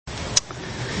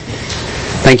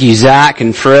Thank you, Zach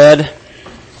and Fred.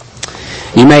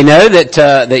 You may know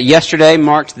that yesterday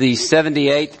marked the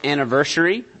 78th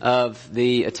anniversary of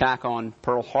the attack on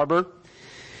Pearl Harbor.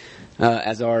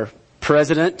 As our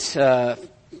president,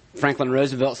 Franklin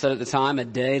Roosevelt, said at the time, a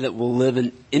day that will live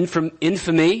in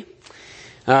infamy.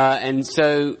 And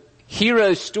so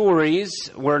hero stories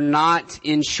were not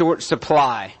in short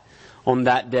supply on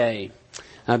that day.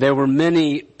 There were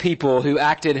many people who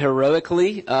acted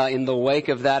heroically in the wake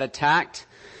of that attack.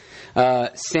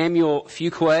 Samuel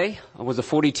Fuquay was a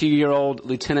 42-year-old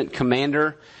lieutenant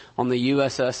commander on the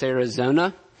USS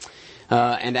Arizona.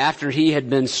 And after he had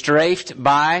been strafed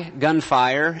by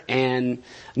gunfire and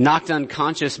knocked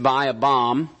unconscious by a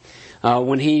bomb,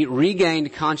 when he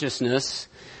regained consciousness,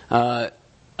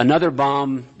 another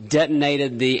bomb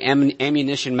detonated the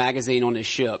ammunition magazine on his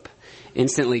ship,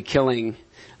 instantly killing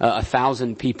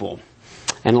 1,000 people.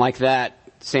 And like that,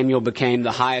 Samuel became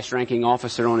the highest ranking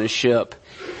officer on his ship.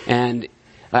 And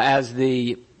as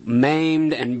the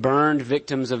maimed and burned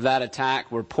victims of that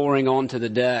attack were pouring onto the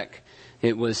deck,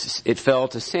 it fell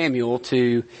to Samuel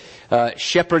to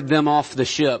shepherd them off the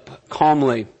ship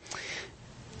calmly.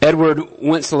 Edward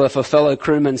Winslow, a fellow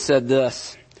crewman, said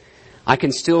this: "I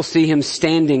can still see him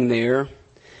standing there,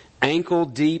 ankle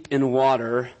deep in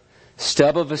water,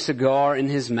 stub of a cigar in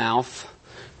his mouth,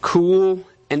 cool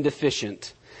and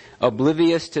efficient,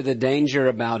 oblivious to the danger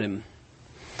about him."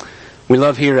 We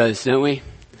love heroes, don't we?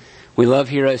 We love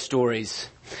hero stories.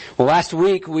 Well, last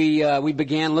week we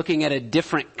began looking at a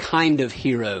different kind of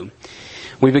hero.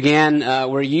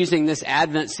 We're using this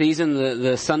Advent season,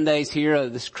 the Sundays here,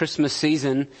 this Christmas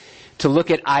season, to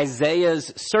look at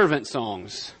Isaiah's servant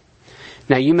songs.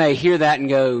 Now you may hear that and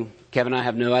go, "Kevin, I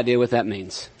have no idea what that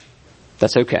means."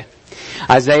 That's okay.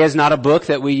 Isaiah is not a book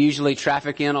that we usually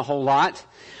traffic in a whole lot.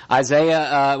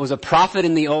 Isaiah was a prophet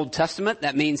in the Old Testament.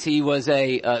 That means he was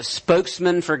a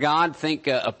spokesman for God. Think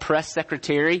a press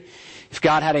secretary. If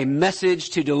God had a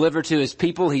message to deliver to his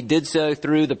people, he did so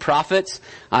through the prophets.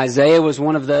 Isaiah was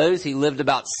one of those. He lived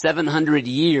about 700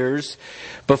 years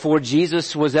before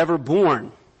Jesus was ever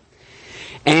born.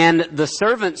 And the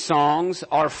servant songs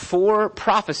are 4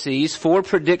 prophecies, 4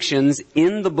 predictions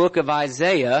in the book of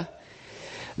Isaiah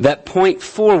that point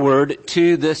forward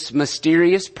to this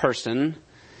mysterious person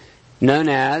known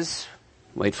as,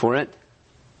 wait for it,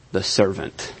 the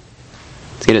servant.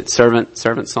 Let's get it,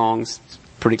 servant songs.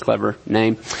 Pretty clever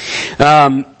name.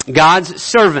 God's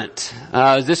servant.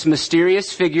 This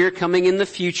mysterious figure coming in the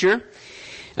future.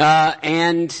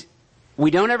 And we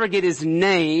don't ever get his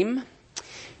name.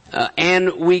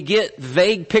 And we get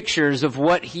vague pictures of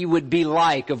what he would be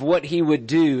like, of what he would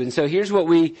do. And so here's what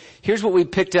we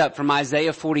picked up from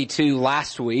Isaiah 42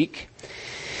 last week.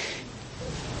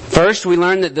 First, we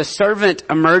learned that the servant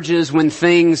emerges when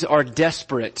things are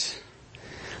desperate.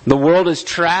 The world is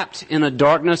trapped in a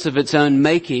darkness of its own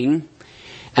making,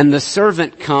 and the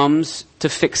servant comes to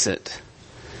fix it.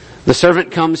 The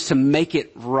servant comes to make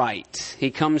it right. He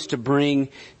comes to bring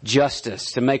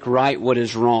justice, to make right what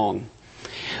is wrong.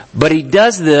 But he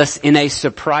does this in a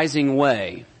surprising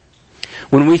way.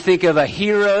 When we think of a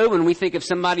hero, when we think of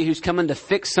somebody who's coming to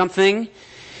fix something,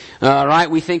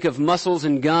 right, we think of muscles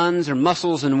and guns or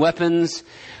muscles and weapons.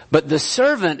 But the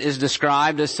servant is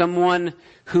described as someone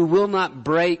who will not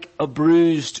break a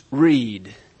bruised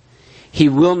reed. He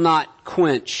will not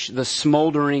quench the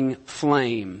smoldering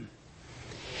flame.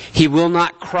 He will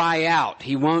not cry out.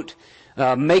 He won't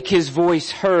make his voice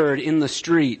heard in the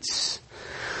streets.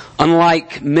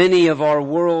 Unlike many of our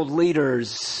world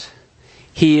leaders,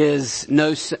 he is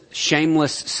no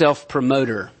shameless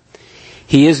self-promoter.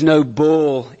 He is no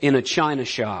bull in a china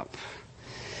shop.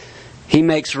 He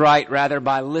makes right rather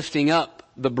by lifting up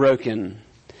the broken,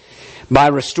 by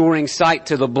restoring sight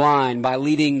to the blind, by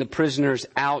leading the prisoners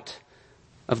out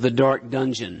of the dark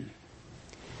dungeon.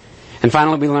 And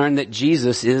finally, we learn that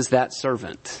Jesus is that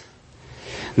servant.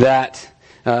 That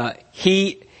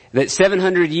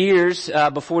 700 years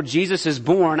before Jesus is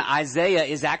born, Isaiah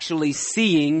is actually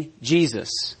seeing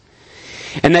Jesus.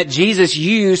 And that Jesus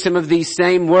used some of these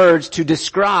same words to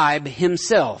describe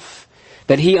himself.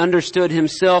 That he understood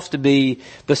himself to be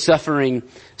the suffering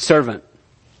servant.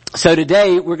 So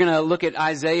today we're going to look at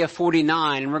Isaiah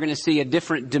 49 and we're going to see a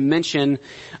different dimension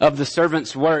of the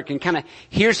servant's work. And kind of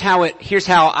here's how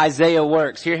Isaiah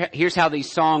works. Here's how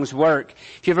these songs work.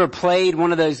 If you ever played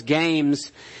one of those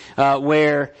games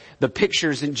where the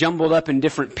pictures are jumbled up in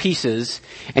different pieces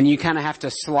and you kind of have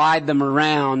to slide them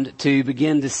around to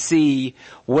begin to see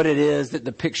what it is that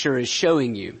the picture is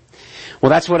showing you. Well,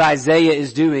 that's what Isaiah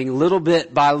is doing little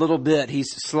bit by little bit.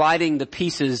 He's sliding the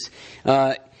pieces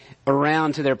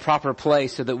around to their proper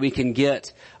place so that we can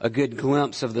get a good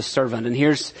glimpse of the servant. And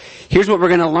here's what we're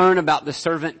going to learn about the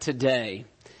servant today.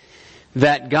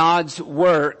 That God's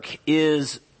work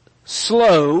is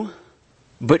slow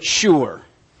but sure.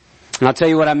 And I'll tell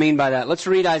you what I mean by that. Let's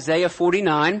read Isaiah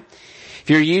 49. If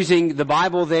you're using the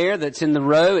Bible there that's in the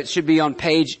row, it should be on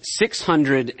page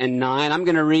 609. I'm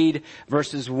going to read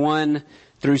verses 1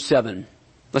 through 7.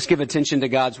 Let's give attention to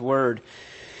God's word.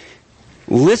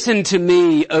 Listen to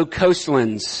me, O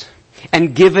coastlands,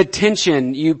 and give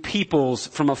attention, you peoples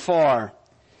from afar.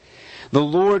 The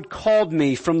Lord called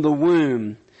me from the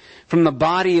womb, from the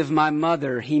body of my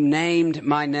mother. He named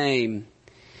my name.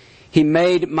 He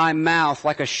made my mouth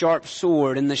like a sharp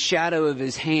sword. In the shadow of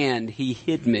his hand, he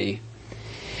hid me.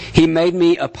 He made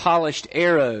me a polished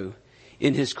arrow.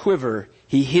 In his quiver,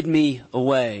 he hid me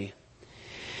away.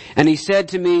 And he said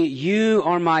to me, you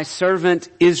are my servant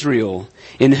Israel,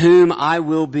 in whom I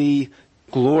will be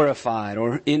glorified,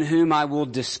 or in whom I will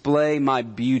display my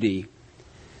beauty.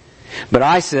 But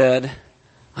I said,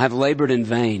 I've labored in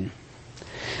vain.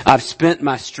 I've spent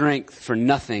my strength for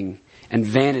nothing and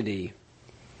vanity.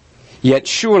 Yet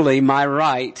surely my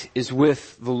right is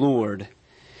with the Lord,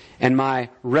 and my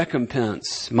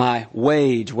recompense, my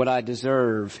wage, what I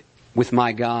deserve, with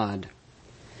my God.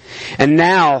 And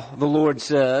now, the Lord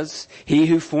says, he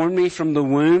who formed me from the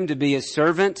womb to be his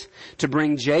servant, to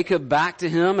bring Jacob back to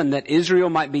him, and that Israel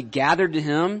might be gathered to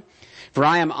him. For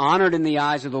I am honored in the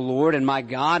eyes of the Lord, and my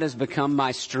God has become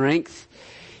my strength.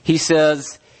 He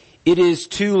says, it is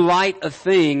too light a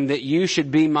thing that you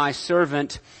should be my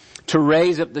servant, to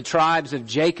raise up the tribes of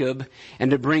Jacob,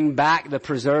 and to bring back the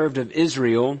preserved of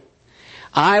Israel.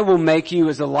 I will make you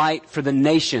as a light for the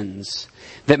nations,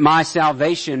 that my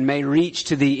salvation may reach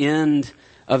to the end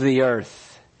of the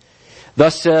earth.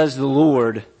 Thus says the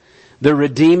Lord, the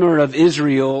Redeemer of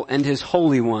Israel and his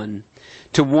Holy One,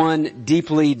 to one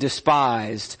deeply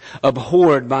despised,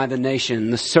 abhorred by the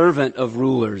nation, the servant of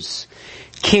rulers.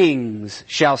 Kings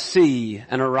shall see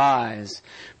and arise,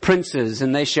 princes,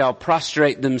 and they shall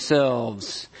prostrate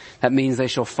themselves. That means they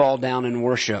shall fall down and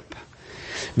worship.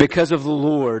 Because of the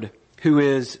Lord, who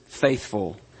is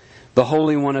faithful, the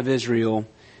Holy One of Israel,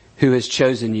 who has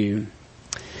chosen you.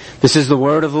 This is the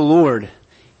word of the Lord.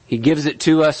 He gives it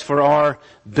to us for our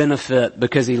benefit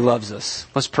because he loves us.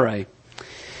 Let's pray.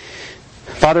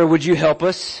 Father, would you help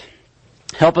us?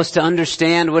 Help us to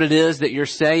understand what it is that you're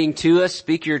saying to us.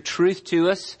 Speak your truth to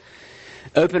us.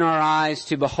 Open our eyes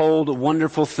to behold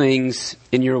wonderful things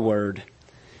in your word.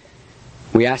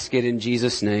 We ask it in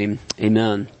Jesus' name.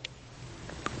 Amen.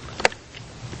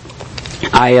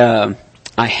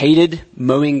 I hated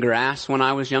mowing grass when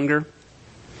I was younger.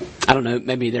 I don't know,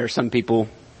 maybe there are some people,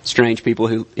 strange people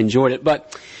who enjoyed it,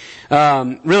 but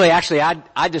really actually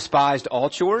I despised all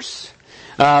chores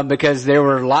because there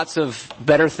were lots of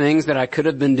better things that I could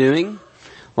have been doing,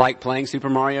 like playing Super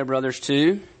Mario Brothers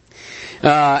 2.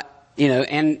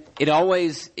 And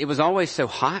it was always so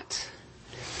hot,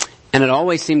 and it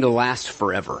always seemed to last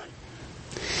forever.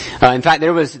 In fact,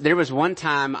 there was one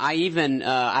time I even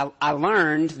I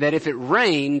learned that if it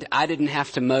rained, I didn't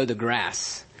have to mow the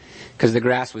grass because the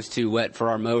grass was too wet for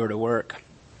our mower to work.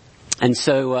 And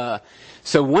so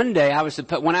one day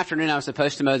one afternoon I was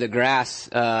supposed to mow the grass.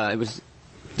 It was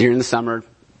during the summer.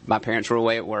 My parents were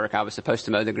away at work. I was supposed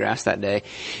to mow the grass that day,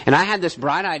 and I had this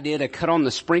bright idea to cut on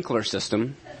the sprinkler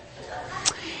system,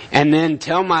 and then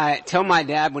tell my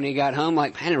dad when he got home,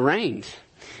 like, man, it rained.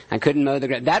 I couldn't mow the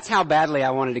grass. That's how badly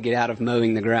I wanted to get out of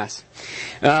mowing the grass.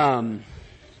 I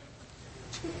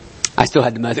still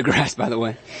had to mow the grass, by the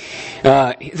way.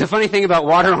 The funny thing about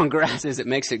water on grass is it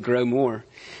makes it grow more.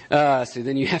 So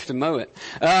then you have to mow it.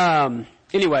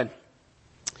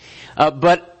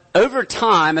 But over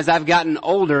time, as I've gotten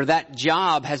older, that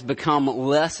job has become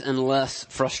less and less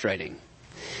frustrating.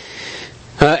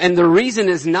 And the reason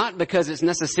is not because it's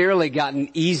necessarily gotten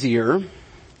easier,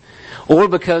 or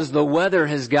because the weather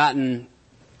has gotten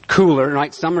cooler,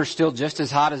 right? Summer's still just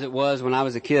as hot as it was when I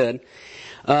was a kid.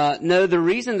 No, the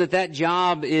reason that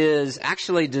job is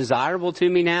actually desirable to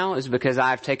me now is because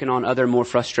I've taken on other more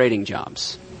frustrating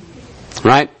jobs.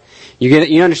 Right?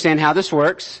 You understand how this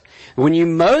works. When you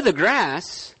mow the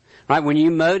grass, right? When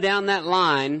you mow down that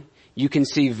line, you can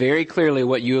see very clearly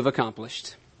what you have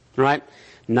accomplished. Right?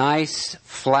 Nice,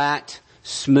 flat,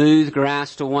 smooth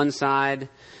grass to one side,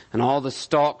 and all the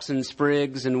stalks and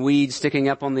sprigs and weeds sticking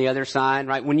up on the other side,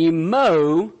 right? When you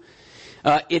mow,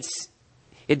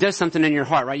 it does something in your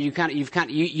heart, right?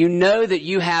 You know that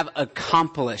you have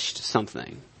accomplished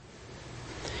something,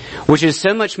 which is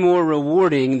so much more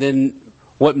rewarding than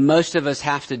what most of us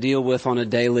have to deal with on a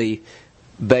daily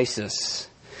basis.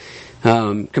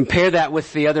 Compare that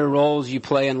with the other roles you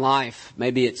play in life.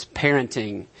 Maybe it's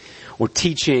parenting or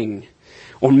teaching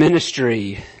or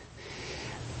ministry.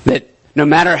 That no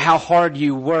matter how hard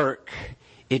you work,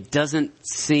 it doesn't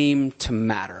seem to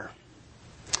matter.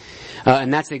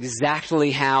 And that's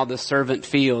exactly how the servant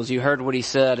feels. You heard what he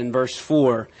said in verse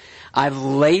 4. I've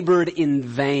labored in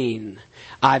vain.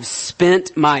 I've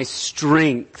spent my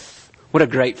strength. What a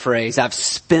great phrase. I've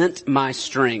spent my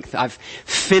strength. I've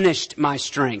finished my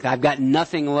strength. I've got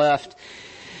nothing left,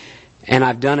 and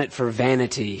I've done it for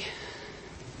vanity.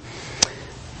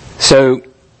 So,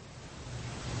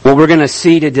 what we're going to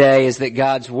see today is that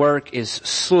God's work is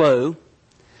slow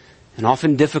and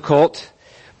often difficult,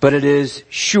 but it is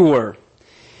sure.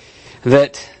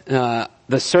 That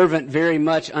the servant very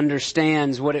much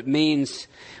understands what it means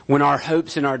when our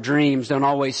hopes and our dreams don't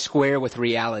always square with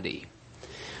reality.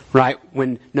 Right?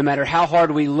 When no matter how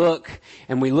hard we look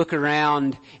and we look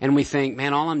around and we think,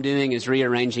 man, all I'm doing is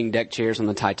rearranging deck chairs on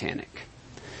the Titanic.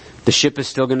 The ship is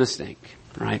still going to sink,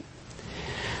 right?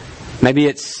 Maybe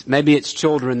it's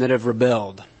children that have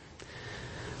rebelled.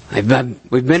 We've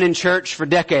been in church for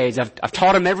decades. I've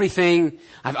taught them everything.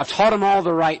 I've taught them all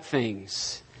the right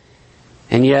things.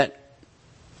 And yet,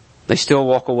 they still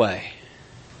walk away.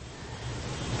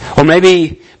 Or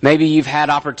maybe you've had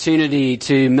opportunity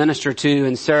to minister to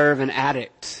and serve an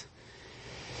addict.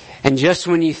 And just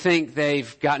when you think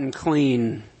they've gotten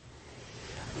clean,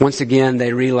 once again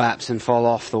they relapse and fall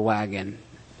off the wagon.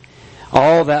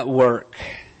 All that work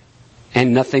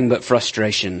and nothing but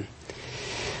frustration.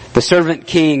 The servant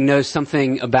king knows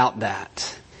something about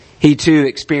that. He too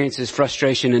experiences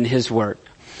frustration in his work.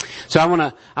 So I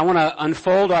want to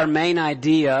unfold our main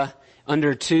idea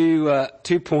under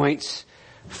two points.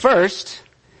 First,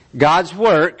 God's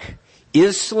work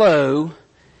is slow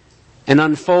and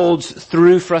unfolds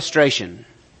through frustration.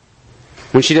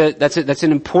 That's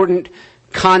an important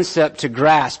concept to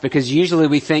grasp, because usually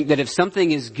we think that if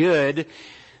something is good,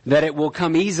 that it will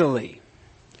come easily.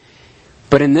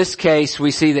 But in this case,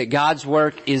 we see that God's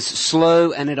work is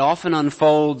slow and it often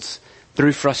unfolds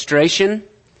through frustration.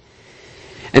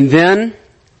 And then,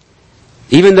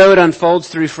 even though it unfolds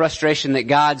through frustration, that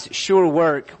God's sure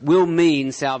work will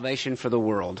mean salvation for the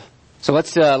world. So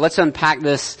let's unpack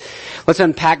this. Let's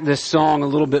unpack this song a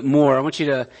little bit more. I want you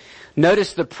to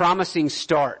notice the promising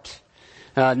start.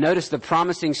 Notice the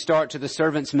promising start to the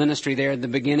servant's ministry there at the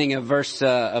beginning of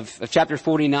of chapter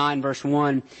 49, verse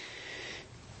 1.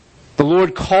 The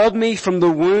Lord called me from the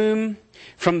womb.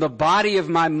 From the body of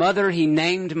my mother, He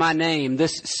named my name.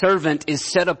 This servant is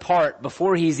set apart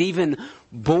before he's even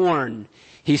born.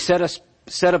 He's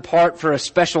set apart for a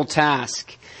special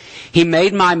task. He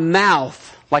made my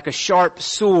mouth like a sharp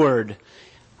sword,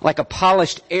 like a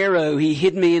polished arrow. He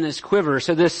hid me in His quiver.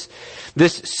 So this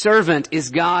servant is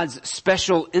God's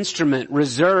special instrument,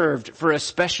 reserved for a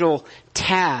special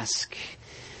task.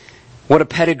 What a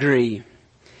pedigree.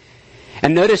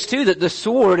 And notice too that the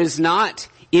sword is not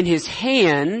in his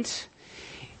hand.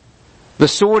 The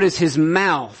sword is his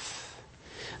mouth.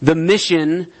 The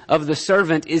mission of the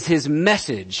servant is his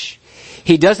message.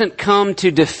 He doesn't come to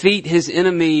defeat his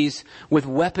enemies with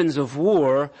weapons of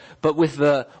war, but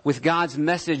with God's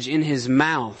message in his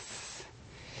mouth.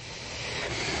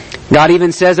 God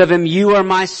even says of him, "You are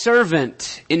my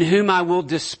servant, in whom I will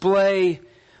display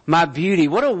my beauty."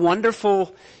 What a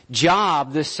wonderful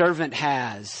job this servant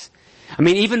has. I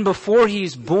mean, even before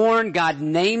he's born, God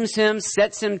names him,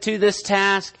 sets him to this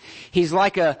task. He's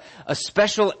like a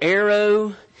special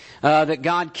arrow that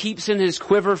God keeps in His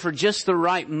quiver for just the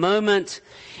right moment.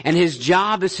 And his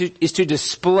job is to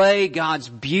display God's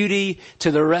beauty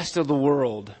to the rest of the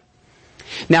world.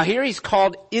 Now here he's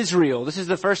called Israel. This is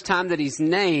the first time that he's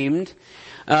named.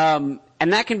 And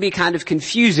that can be kind of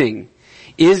confusing.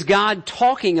 Is God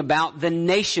talking about the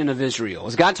nation of Israel?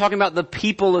 Is God talking about the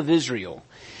people of Israel?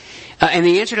 And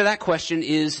the answer to that question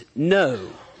is no.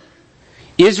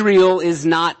 Israel is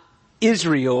not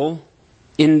Israel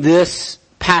in this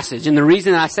passage. And the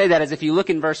reason I say that is if you look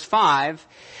in verse 5,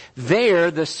 there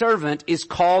the servant is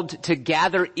called to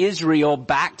gather Israel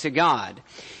back to God.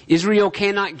 Israel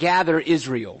cannot gather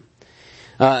Israel.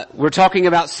 We're talking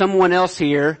about someone else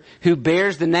here who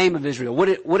bears the name of Israel.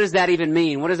 What does that even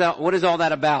mean? What is all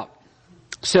that about?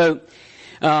 So,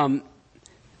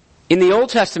 in the Old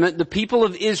Testament, the people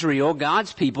of Israel,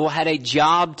 God's people, had a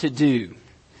job to do.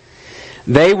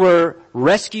 They were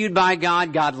rescued by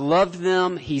God. God loved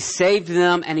them. He saved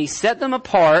them, and He set them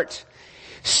apart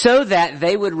so that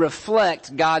they would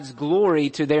reflect God's glory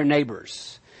to their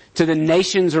neighbors, to the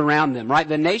nations around them, right?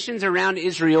 The nations around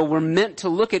Israel were meant to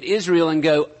look at Israel and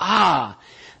go,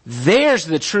 there's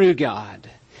the true God.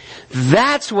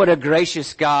 That's what a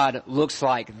gracious God looks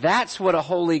like. That's what a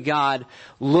holy God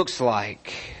looks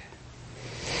like.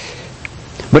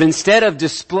 But instead of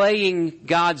displaying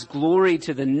God's glory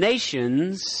to the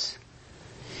nations,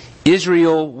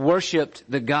 Israel worshipped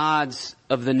the gods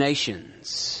of the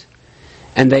nations,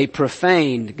 and they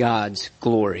profaned God's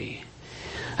glory.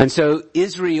 And so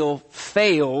Israel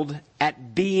failed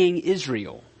at being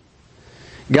Israel.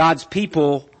 God's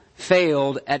people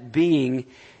failed at being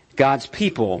God's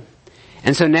people.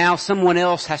 And so now someone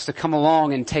else has to come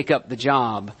along and take up the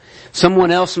job.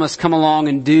 Someone else must come along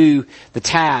and do the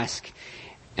task.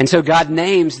 And so God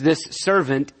names this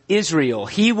servant Israel.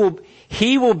 He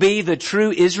will be the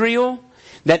true Israel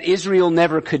that Israel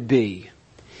never could be.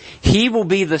 He will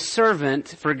be the servant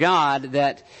for God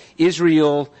that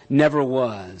Israel never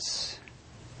was.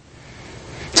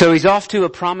 So he's off to a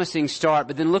promising start,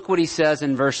 but then look what he says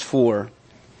in verse 4.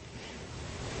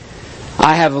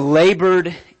 I have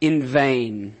labored in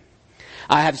vain.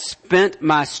 I have spent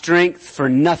my strength for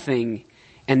nothing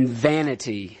and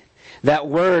vanity. That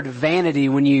word vanity,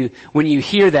 when you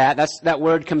hear that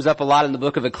word comes up a lot in the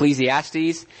book of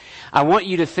Ecclesiastes. I want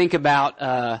you to think about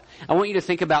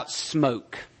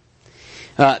smoke.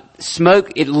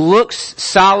 Smoke, it looks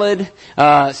solid.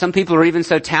 Some people are even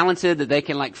so talented that they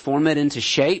can form it into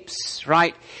shapes,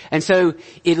 right? And so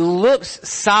it looks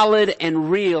solid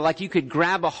and real, like you could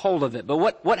grab a hold of it. But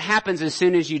what happens as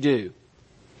soon as you do?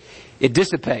 It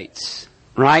dissipates,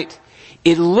 right?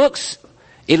 It looks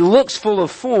full of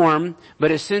form,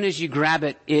 but as soon as you grab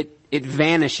it, it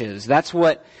vanishes. That's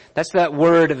that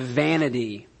word of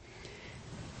vanity.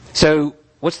 So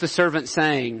what's the servant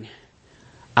saying?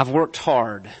 I've worked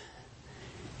hard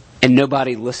and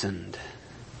nobody listened.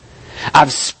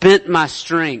 I've spent my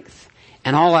strength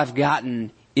and all I've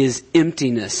gotten is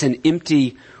emptiness, an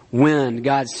empty wind.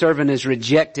 God's servant is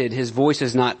rejected. His voice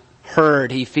is not heard.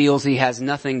 He feels he has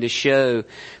nothing to show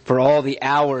for all the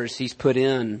hours he's put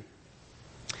in.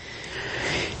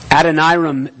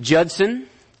 Adoniram Judson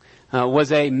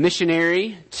was a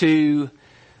missionary to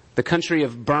the country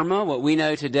of Burma, what we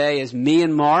know today as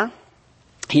Myanmar.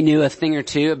 He knew a thing or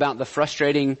two about the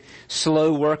frustrating,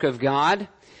 slow work of God.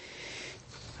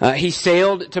 He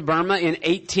sailed to Burma in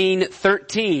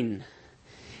 1813,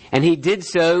 and he did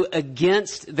so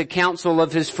against the counsel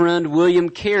of his friend William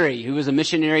Carey, who was a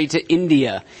missionary to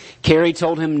India. Carey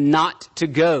told him not to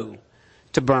go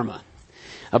to Burma.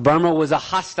 Burma was a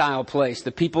hostile place.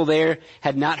 The people there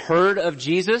had not heard of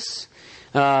Jesus.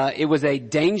 It was a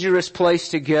dangerous place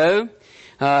to go.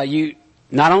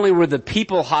 Not only were the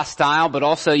people hostile, but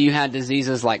also you had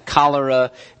diseases like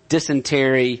cholera,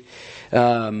 dysentery,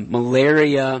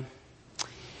 malaria.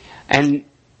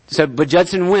 But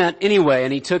Judson went anyway,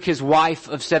 and he took his wife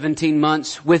of 17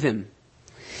 months with him.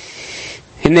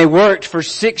 And they worked for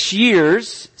 6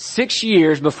 years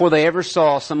before they ever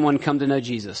saw someone come to know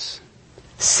Jesus.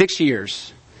 6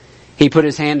 years. He put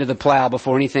his hand to the plow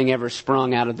before anything ever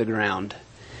sprung out of the ground.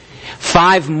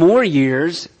 5 more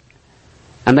years,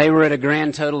 and they were at a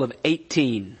grand total of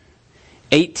 18.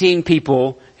 18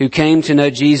 people who came to know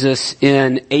Jesus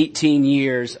in 18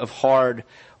 years of hard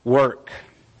work.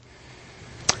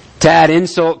 To add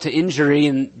insult to injury,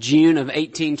 in June of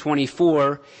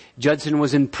 1824, Judson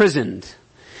was imprisoned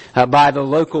by the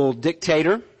local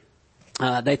dictator.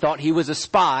 They thought he was a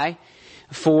spy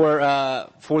for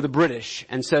the British,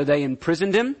 and so they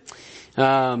imprisoned him.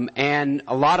 And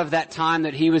a lot of that time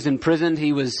that he was imprisoned,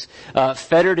 he was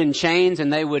fettered in chains,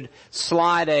 and they would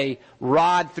slide a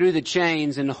rod through the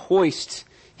chains and hoist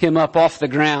him up off the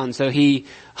ground, so he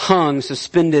hung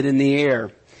suspended in the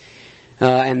air.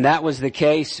 And that was the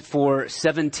case for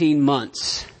 17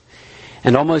 months.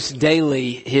 And almost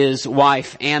daily, his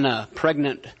wife, Anna,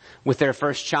 pregnant with their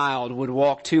first child, would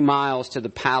walk 2 miles to the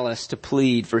palace to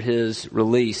plead for his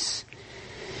release.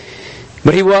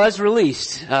 But he was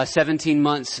released 17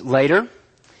 months later.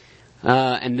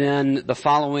 And then the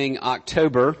following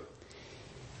October,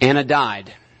 Anne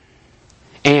died.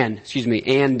 And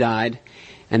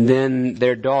then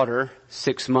their daughter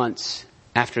 6 months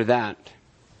after that.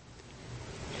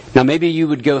 Now maybe you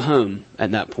would go home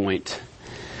at that point.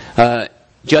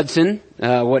 Judson,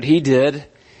 what he did,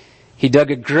 he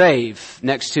dug a grave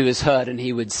next to his hut and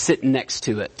he would sit next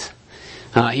to it.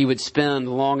 He would spend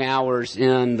long hours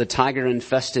in the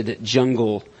tiger-infested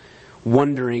jungle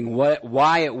wondering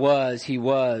why it was he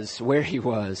was where he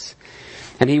was.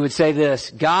 And he would say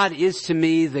this: God is to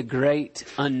me the great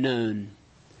unknown.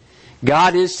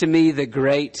 God is to me the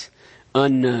great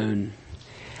unknown.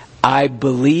 I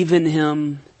believe in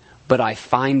him, but I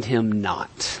find him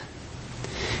not.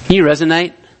 Can you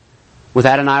resonate with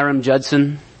Adoniram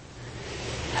Judson?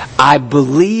 I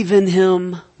believe in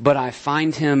him, but I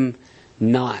find him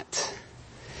not.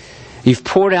 You've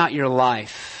poured out your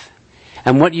life,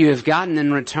 and what you have gotten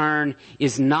in return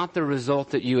is not the result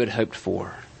that you had hoped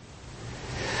for.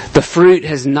 The fruit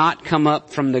has not come up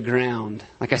from the ground.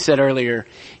 Like I said earlier,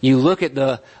 you look at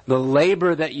the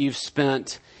labor that you've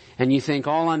spent, and you think,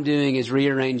 all I'm doing is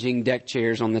rearranging deck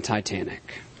chairs on the Titanic.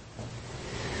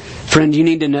 Friend, you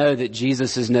need to know that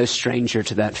Jesus is no stranger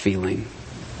to that feeling.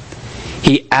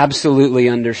 He absolutely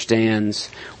understands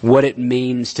what it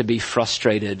means to be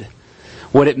frustrated,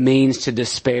 what it means to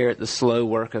despair at the slow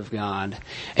work of God.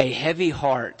 A heavy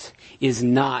heart is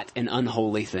not an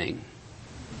unholy thing.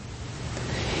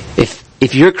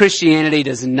 If your Christianity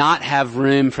does not have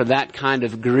room for that kind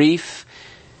of grief,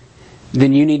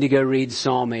 then you need to go read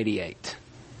Psalm 88.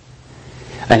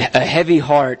 A heavy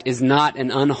heart is not an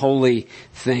unholy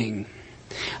thing.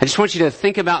 I just want you to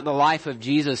think about the life of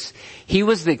Jesus. He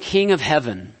was the King of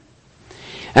heaven,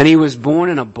 and he was born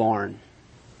in a barn.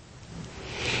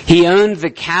 He owned the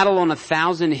cattle on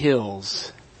 1,000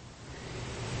 hills,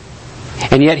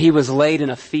 and yet he was laid in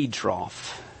a feed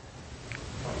trough.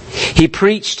 He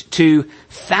preached to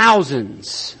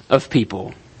thousands of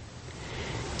people,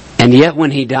 and yet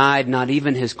when he died, not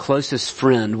even his closest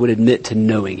friend would admit to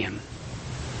knowing him.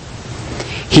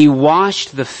 He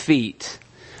washed the feet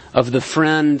of the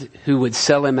friend who would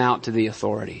sell him out to the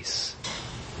authorities.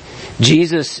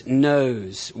 Jesus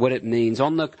knows what it means.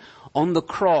 On the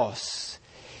cross,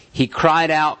 he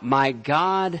cried out, my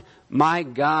God,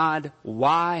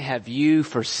 why have you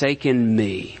forsaken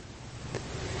me?"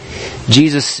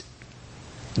 Jesus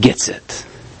gets it.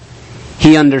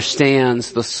 He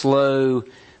understands the slow,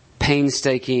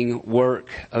 painstaking work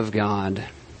of God.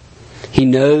 He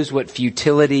knows what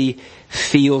futility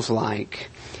feels like.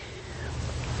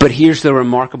 But here's the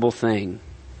remarkable thing.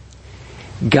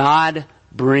 God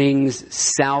brings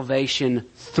salvation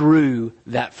through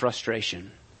that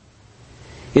frustration.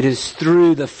 It is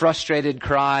through the frustrated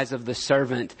cries of the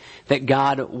servant that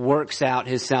God works out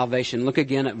his salvation. Look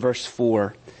again at verse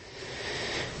 4.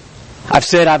 I've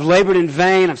said, I've labored in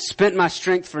vain, I've spent my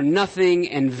strength for nothing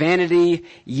and vanity,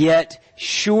 yet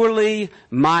surely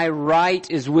my right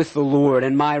is with the Lord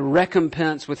and my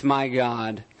recompense with my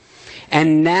God.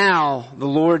 And now the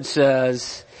Lord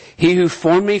says, he who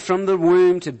formed me from the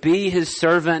womb to be his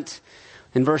servant,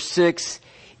 in verse 6,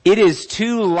 it is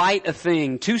too light a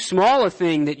thing, too small a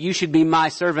thing that you should be my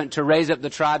servant to raise up the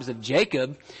tribes of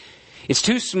Jacob. It's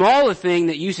too small a thing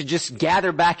that you should just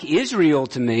gather back Israel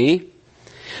to me.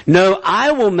 No,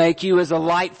 I will make you as a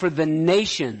light for the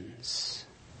nations.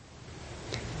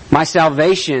 My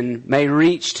salvation may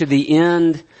reach to the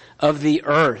end of the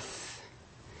earth.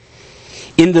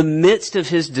 In the midst of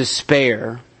his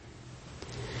despair,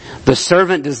 the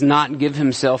servant does not give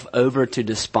himself over to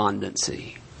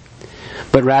despondency,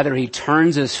 but rather he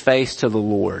turns his face to the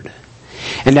Lord.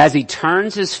 And as he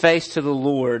turns his face to the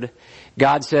Lord,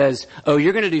 God says, oh,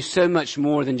 you're going to do so much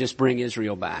more than just bring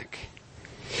Israel back.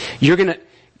 You're going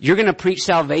to preach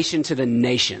salvation to the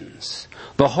nations.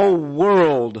 The whole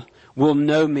world will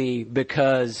know me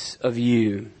because of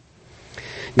you.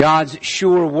 God's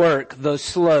sure work, though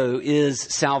slow, is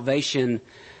salvation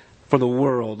for the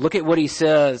world. Look at what he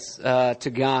says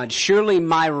to God. Surely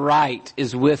my right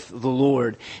is with the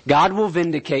Lord. God will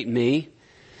vindicate me.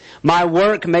 My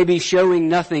work may be showing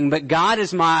nothing, but God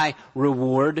is my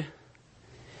reward.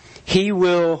 He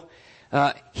will,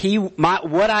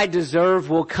 what I deserve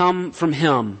will come from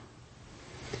him.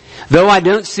 Though I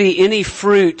don't see any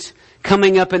fruit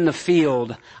coming up in the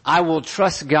field, I will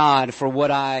trust God for what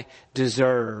I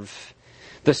deserve.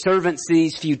 The servant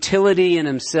sees futility in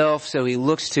himself, so he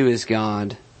looks to his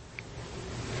God.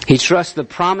 He trusts the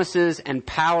promises and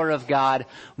power of God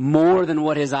more than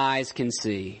what his eyes can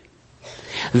see.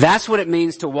 That's what it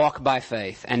means to walk by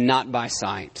faith and not by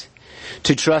sight.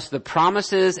 To trust the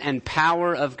promises and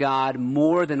power of God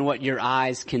more than what your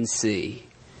eyes can see.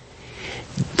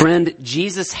 Friend,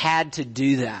 Jesus had to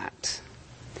do that.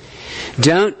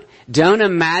 Don't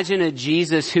imagine a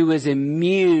Jesus who is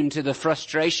immune to the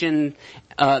frustrations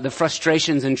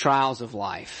and trials of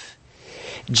life.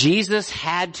 Jesus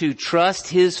had to trust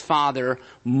his Father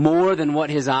more than what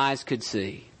his eyes could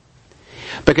see.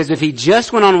 Because if he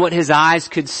just went on what his eyes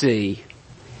could see,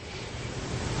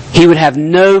 he would have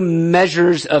no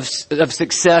measures of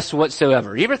success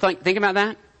whatsoever. You ever think about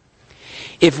that?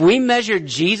 If we measured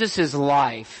Jesus'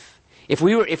 life, if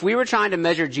we were trying to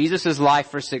measure Jesus' life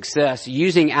for success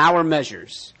using our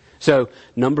measures, so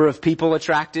number of people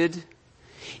attracted,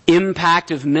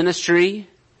 impact of ministry,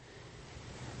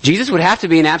 Jesus would have to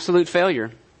be an absolute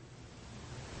failure.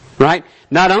 Right?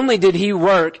 Not only did he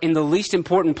work in the least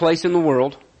important place in the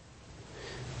world,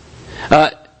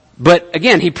 But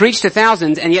again, he preached to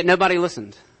thousands, and yet nobody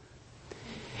listened.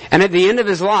 And at the end of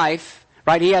his life,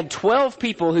 right, he had 12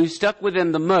 people who stuck with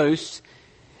him the most,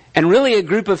 and really a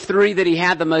group of 3 that he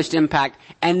had the most impact,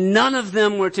 and none of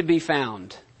them were to be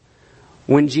found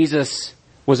when Jesus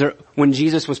was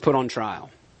put on trial.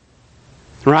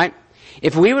 Right?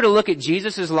 If we were to look at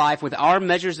Jesus' life with our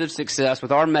measures of success,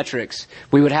 with our metrics,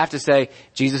 we would have to say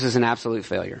Jesus is an absolute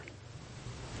failure.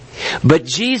 But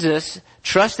Jesus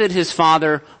trusted his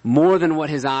Father more than what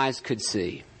his eyes could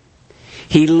see.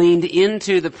 He leaned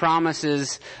into the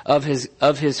promises of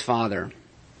his Father.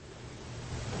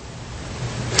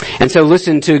 And so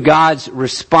listen to God's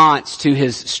response to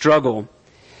his struggle.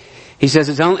 He says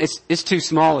it's too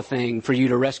small a thing for you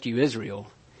to rescue Israel.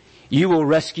 You will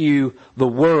rescue the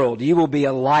world. You will be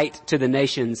a light to the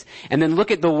nations. And then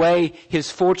look at the way his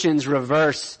fortunes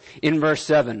reverse in verse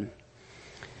 7.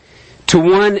 To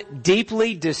one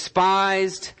deeply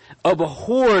despised,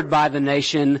 abhorred by the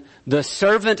nation, the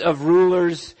servant of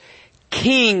rulers,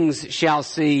 kings shall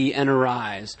see and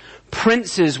arise.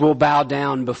 Princes will bow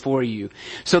down before you.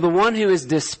 So the one who is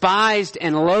despised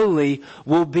and lowly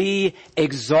will be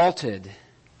exalted.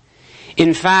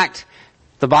 In fact,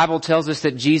 the Bible tells us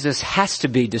that Jesus has to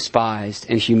be despised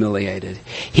and humiliated.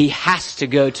 He has to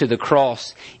go to the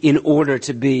cross in order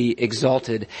to be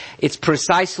exalted. It's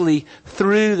precisely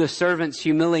through the servant's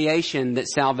humiliation that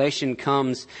salvation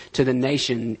comes to the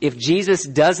nation. If Jesus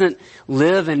doesn't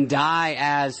live and die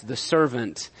as the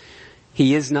servant,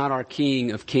 he is not our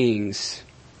King of Kings.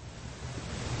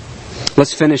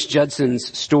 Let's finish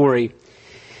Judson's story.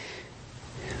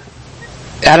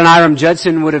 Adoniram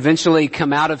Judson would eventually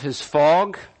come out of his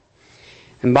fog,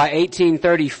 and by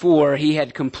 1834 he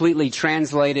had completely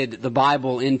translated the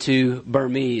Bible into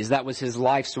Burmese. That was his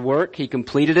life's work. He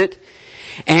completed it,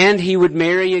 and he would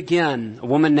marry again a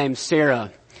woman named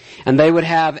Sarah, and they would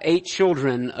have 8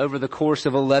 children over the course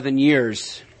of 11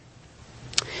 years.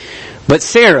 But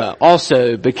Sarah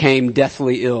also became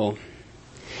deathly ill,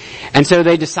 and so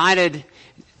they decided.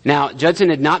 Now,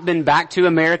 Judson had not been back to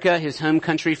America, his home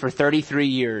country, for 33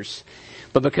 years.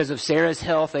 But because of Sarah's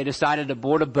health, they decided to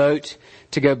board a boat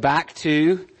to go back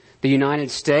to the United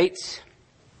States.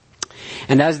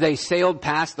 And as they sailed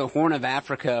past the Horn of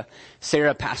Africa,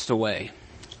 Sarah passed away.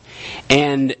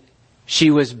 And she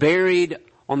was buried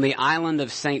on the island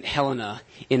of St. Helena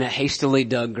in a hastily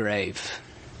dug grave.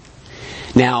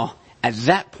 Now, at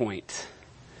that point,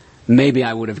 maybe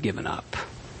I would have given up.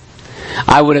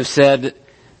 I would have said,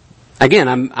 again,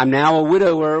 I'm now a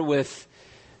widower with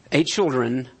 8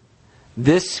 children.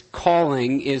 This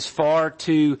calling is far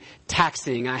too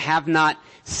taxing. I have not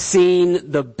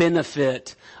seen the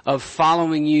benefit of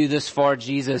following you this far,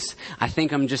 Jesus. I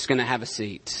think I'm just going to have a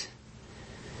seat.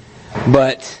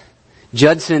 But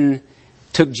Judson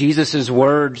took Jesus'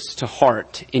 words to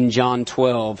heart in John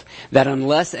 12, that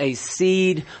unless a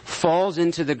seed falls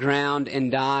into the ground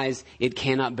and dies, it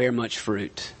cannot bear much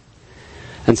fruit.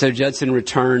 And so Judson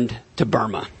returned to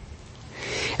Burma.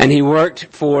 And he worked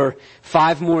for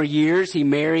 5 more years. He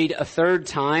married a 3rd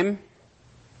time.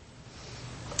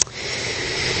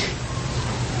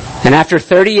 And after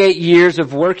 38 years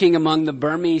of working among the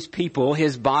Burmese people,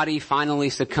 his body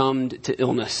finally succumbed to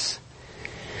illness.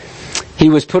 He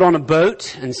was put on a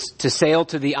boat and to sail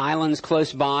to the islands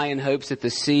close by in hopes that the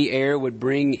sea air would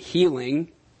bring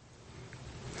healing.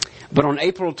 But on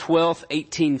April 12th,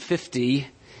 1850,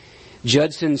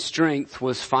 Judson's strength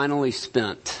was finally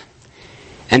spent,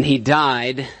 and he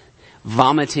died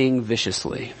vomiting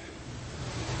viciously.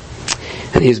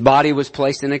 And his body was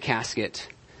placed in a casket,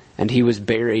 and he was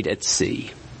buried at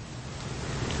sea.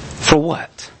 For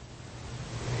what?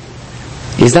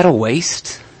 Is that a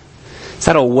waste? Is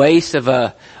that a waste of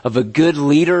a good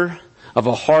leader, of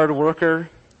a hard worker?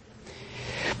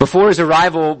 Before his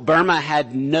arrival, Burma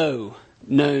had no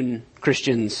known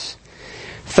Christians.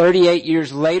 38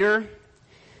 years later,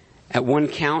 at one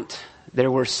count, there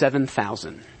were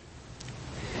 7,000.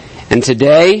 And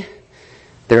today,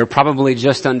 there are probably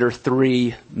just under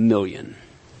 3 million.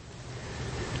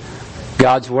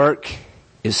 God's work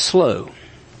is slow.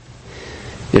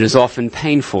 It is often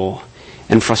painful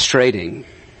and frustrating,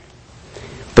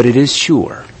 but it is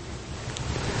sure.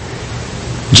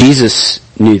 Jesus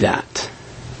knew that.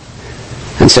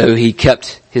 And so he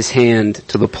kept his hand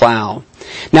to the plow.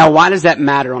 Now, why does that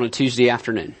matter on a Tuesday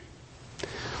afternoon?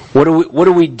 What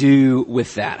do we do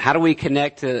with that? How do we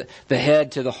connect the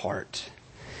head to the heart?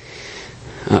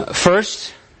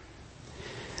 First,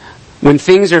 when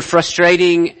things are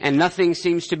frustrating and nothing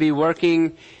seems to be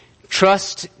working,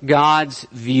 trust God's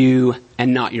view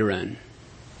and not your own.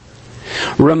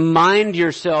 Remind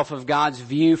yourself of God's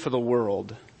view for the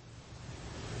world.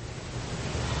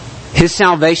 His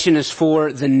salvation is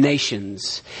for the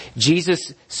nations.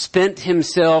 Jesus spent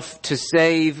himself to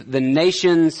save the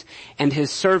nations, and his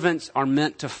servants are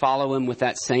meant to follow him with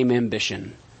that same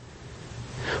ambition.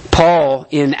 Paul,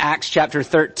 in Acts chapter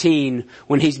 13,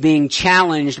 when he's being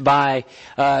challenged by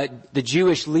the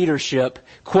Jewish leadership,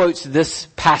 quotes this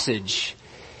passage.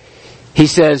 He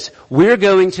says, "We're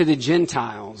going to the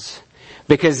Gentiles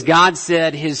because God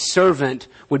said his servant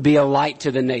would be a light to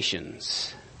the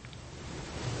nations."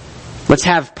 Let's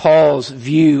have Paul's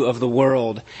view of the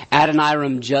world,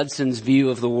 Adoniram Judson's view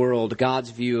of the world, God's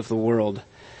view of the world.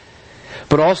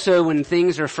 But also when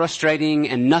things are frustrating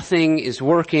and nothing is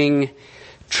working,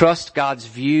 trust God's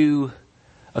view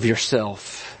of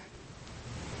yourself.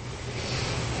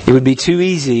 It would be too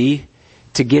easy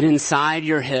to get inside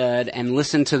your head and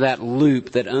listen to that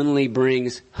loop that only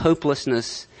brings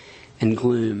hopelessness and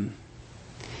gloom.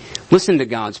 Listen to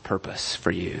God's purpose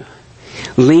for you.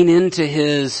 Lean into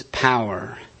his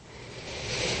power.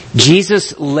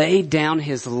 Jesus laid down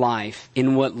his life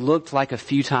in what looked like a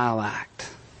futile act.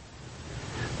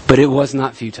 But it was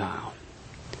not futile.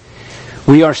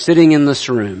 We are sitting in this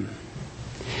room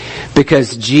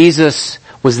because Jesus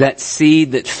was that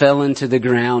seed that fell into the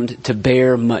ground to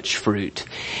bear much fruit.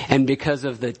 And because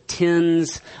of the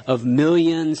tens of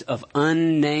millions of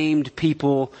unnamed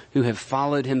people who have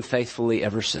followed him faithfully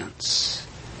ever since.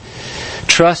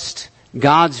 Trust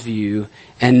God's view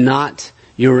and not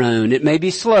your own. It may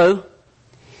be slow.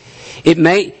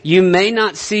 You may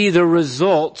not see the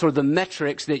results or the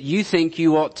metrics that you think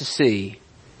you ought to see.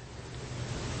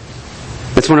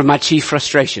 That's one of my chief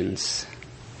frustrations.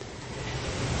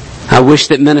 I wish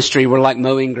that ministry were like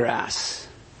mowing grass,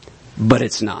 but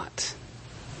it's not.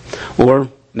 Or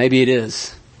maybe it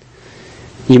is.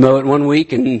 You mow it one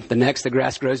week and the next the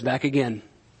grass grows back again.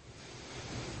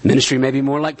 Ministry may be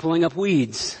more like pulling up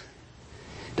weeds.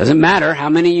 Doesn't matter how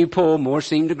many you pull, more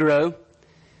seem to grow.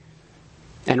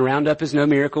 And Roundup is no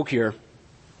miracle cure.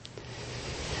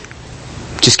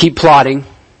 Just keep plodding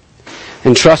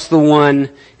and trust the one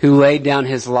who laid down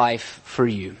his life for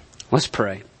you. Let's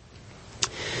pray.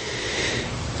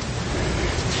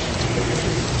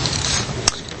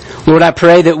 Lord, I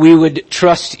pray that we would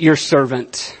trust your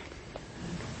servant.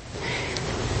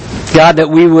 God, that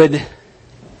we would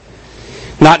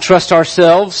not trust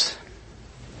ourselves.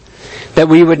 That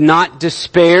we would not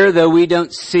despair though we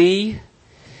don't see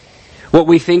what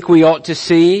we think we ought to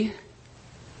see.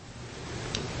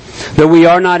 Though we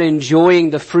are not enjoying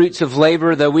the fruits of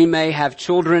labor, though we may have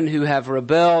children who have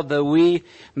rebelled, though we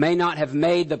may not have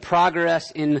made the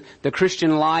progress in the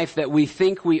Christian life that we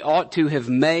think we ought to have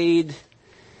made.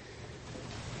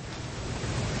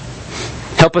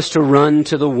 Help us to run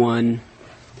to the one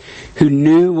who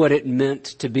knew what it meant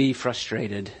to be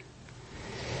frustrated.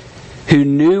 Who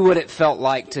knew what it felt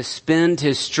like to spend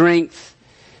his strength,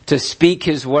 to speak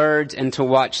his words, and to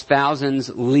watch thousands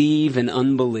leave in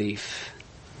unbelief.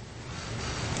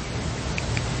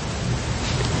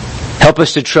 Help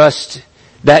us to trust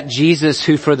that Jesus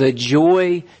who for the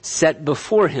joy set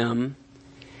before him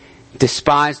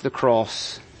despised the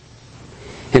cross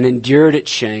and endured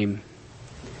its shame.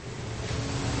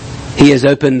 He has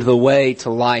opened the way to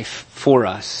life for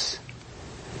us.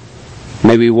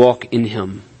 May we walk in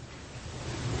him.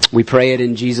 We pray it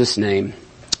in Jesus' name.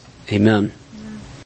 Amen.